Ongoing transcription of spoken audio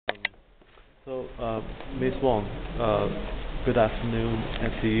So, Ms. Wong, good afternoon,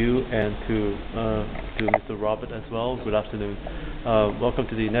 and to you and to Mr. Robert as well. Good afternoon. Welcome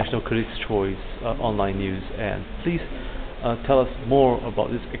to the National Critics' Choice online news. And please tell us more about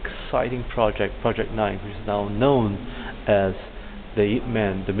this exciting project, Project 9, which is now known as the Ip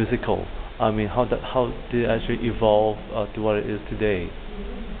Man, the musical. I mean, how did it actually evolve to what it is today?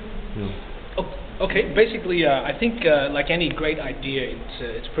 You know. Okay, basically, I think like any great idea,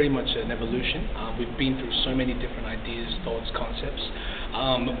 it's pretty much an evolution. We've been through so many different ideas, thoughts, concepts.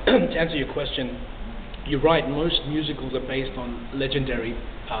 To answer your question, you're right, most musicals are based on legendary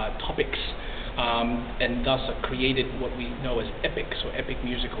topics, and thus are created what we know as epics or epic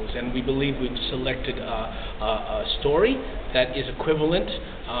musicals. And we believe we've selected a story that is equivalent,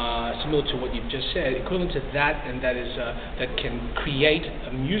 similar to what you've just said, equivalent to that, and that can create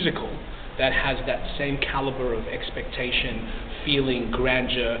a musical that has that same caliber of expectation, feeling,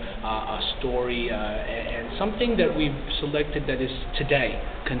 grandeur, a story, and something that we've selected that is today,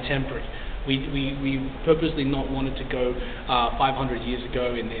 contemporary. We purposely not wanted to go 500 years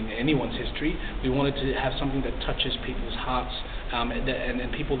ago in anyone's history. We wanted to have something that touches people's hearts,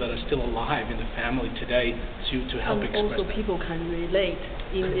 and people that are still alive in the family today to help express also that. People can relate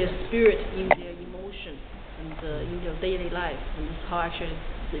in their spirit, in their emotion, and in their daily life, and that's how actually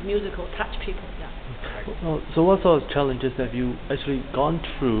the musical touch people. Yeah. Well, so what sort of challenges have you actually gone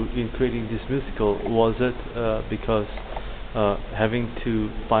through in creating this musical? Was it because having to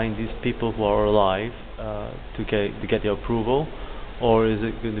find these people who are alive to get their approval, or is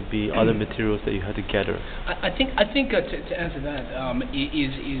it going to be other materials that you had to gather? I think to answer that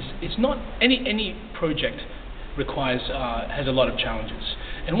it's not any project requires has a lot of challenges,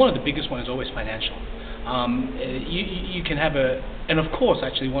 and one of the biggest ones is always financial. You can have and of course,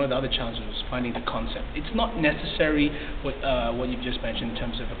 actually, one of the other challenges was finding the concept. It's not necessary what you've just mentioned in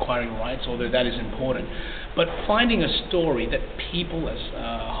terms of acquiring rights, although that is important. But finding a story that people, as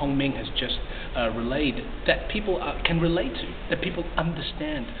Hong Ming has just relayed, that people can relate to, that people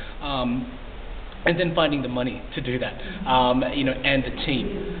understand. And then finding the money to do that, and the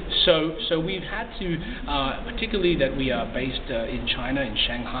team. So we've had to, particularly that we are based in China, in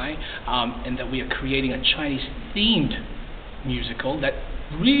Shanghai, and that we are creating a Chinese-themed musical that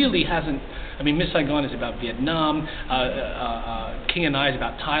really hasn't. I mean, Miss Saigon is about Vietnam, King and I is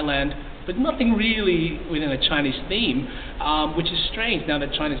about Thailand, but nothing really within a Chinese theme, which is strange now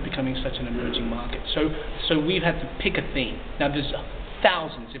that China is becoming such an emerging market. So we've had to pick a theme. Now there's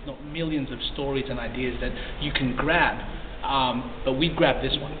thousands, if not millions, of stories and ideas that you can grab, but we grabbed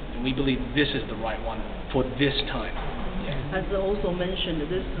this one, and we believe this is the right one for this time. Yeah. As also mentioned,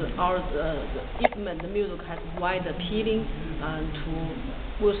 this the Ip Man, the music has wide appealing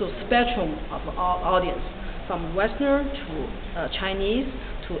to also spectrum of our audience, from Western to Chinese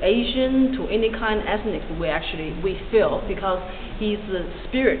to Asian to any kind of ethnic. We feel because his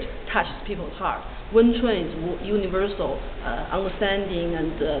spirit touches people's heart. Wen Chun is universal, understanding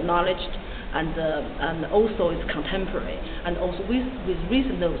and knowledge, and also it's contemporary, and also with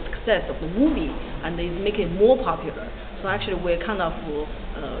recent success of the movie, and it's making it more popular. So actually we're kind of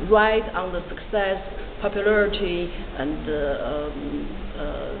ride on the success, popularity, and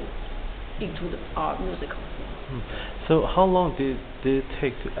into our musical. So how long did it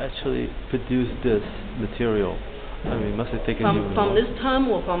take to actually produce this material? I mean, must have taken you from this time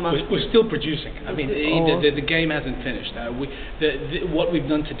or from We're still producing. I mean, the game hasn't finished. What we've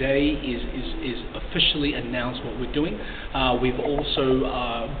done today is officially announced what we're doing. We've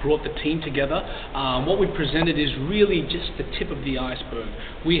also brought the team together. What we presented is really just the tip of the iceberg.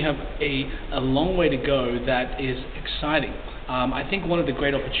 We have a long way to go that is exciting. I think one of the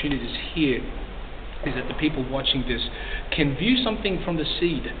great opportunities here is that the people watching this can view something from the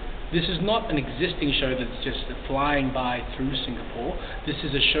seed. This is not an existing show that's just flying by through Singapore. This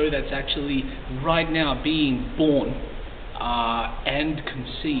is a show that's actually right now being born and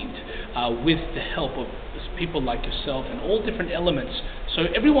conceived with the help of people like yourself and all different elements. So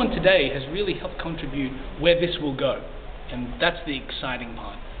everyone today has really helped contribute where this will go. And that's the exciting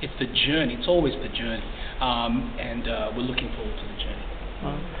part. It's the journey. It's always the journey. And we're looking forward to the journey.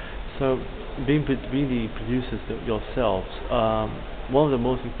 So being the producers yourselves, one of the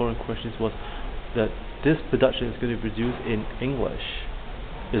most important questions was that this production is going to be produced in English.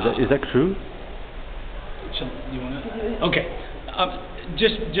 Is that true? So you want to? Okay.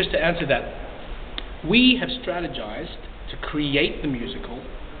 Just to answer that, we have strategized to create the musical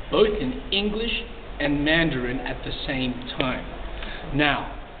both in English and Mandarin at the same time.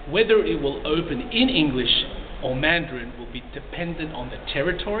 Now, whether it will open in English or Mandarin will be dependent on the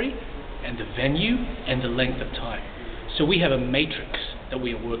territory and the venue and the length of time. So we have a matrix that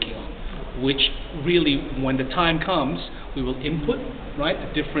we are working on. which really, when the time comes, we will input, right,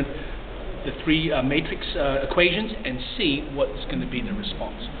 the three matrix equations and see what's going to be the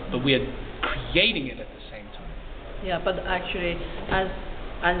response. But we are creating it at the same time. Yeah, but actually, as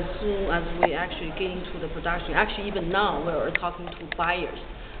soon as we actually get into the production, actually even now we're talking to buyers,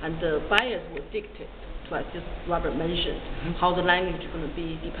 and the buyers will dictate to us, just Robert mentioned, how the language is going to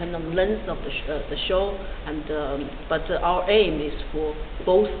be, depending on the length of the show, and but our aim is for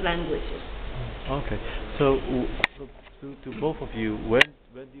both languages. Okay, so to both of you, when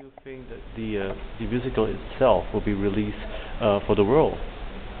do you think that the musical itself will be released for the world?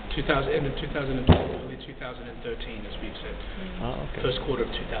 End of 2012, early 2013, as we've said. Okay. First quarter of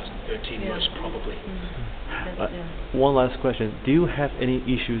 2013, most probably. One last question: do you have any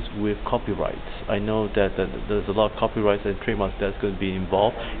issues with copyrights? I know that there's a lot of copyrights and trademarks that's going to be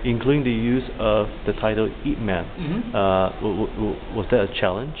involved, including the use of the title Ip Man. Was that a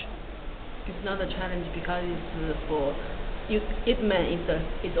challenge? It's not a challenge because it's for Ip Man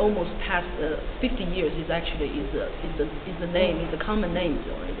is almost past 50 years. It's actually is the name, is a common name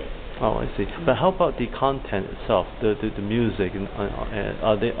already. Oh, I see. But how about the content itself, the music?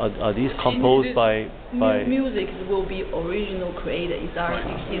 Are these composed by? Music will be original created.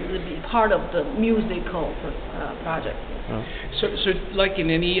 It will be part of the musical project. Oh. So like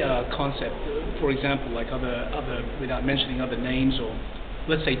in any concept, for example, like other without mentioning other names, or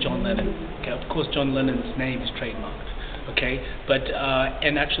let's say John Lennon. Okay, of course John Lennon's name is trademarked. Okay, but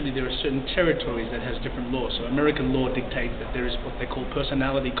and actually there are certain territories that has different laws. So American law dictates that there is what they call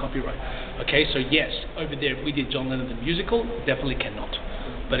personality copyright. Okay, so yes, over there if we did John Lennon the musical, definitely cannot.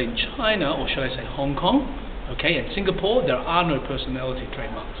 But in China, or should I say Hong Kong, okay, and Singapore, there are no personality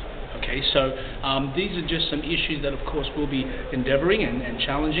trademarks. Okay, so these are just some issues that of course we'll be endeavoring and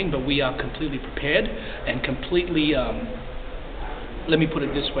challenging, but we are completely prepared and completely, let me put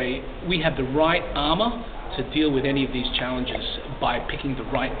it this way, we have the right armor to deal with any of these challenges by picking the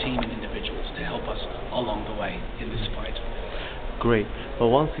right team and individuals to help us along the way in this fight. Great. Well,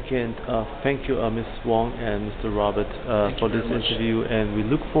 once again, thank you, Ms. Wong and Mr. Robert, for this interview, and we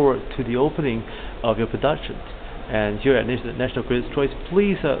look forward to the opening of your productions. And here at National Critics' Choice,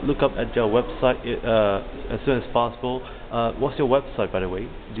 please look up at your website as soon as possible. What's your website, by the way?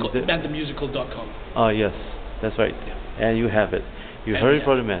 manthemusical.com. Yes, that's right. Yeah. And you have it. You heard it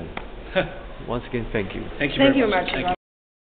from the man. Once again, thank you. Thank you very much.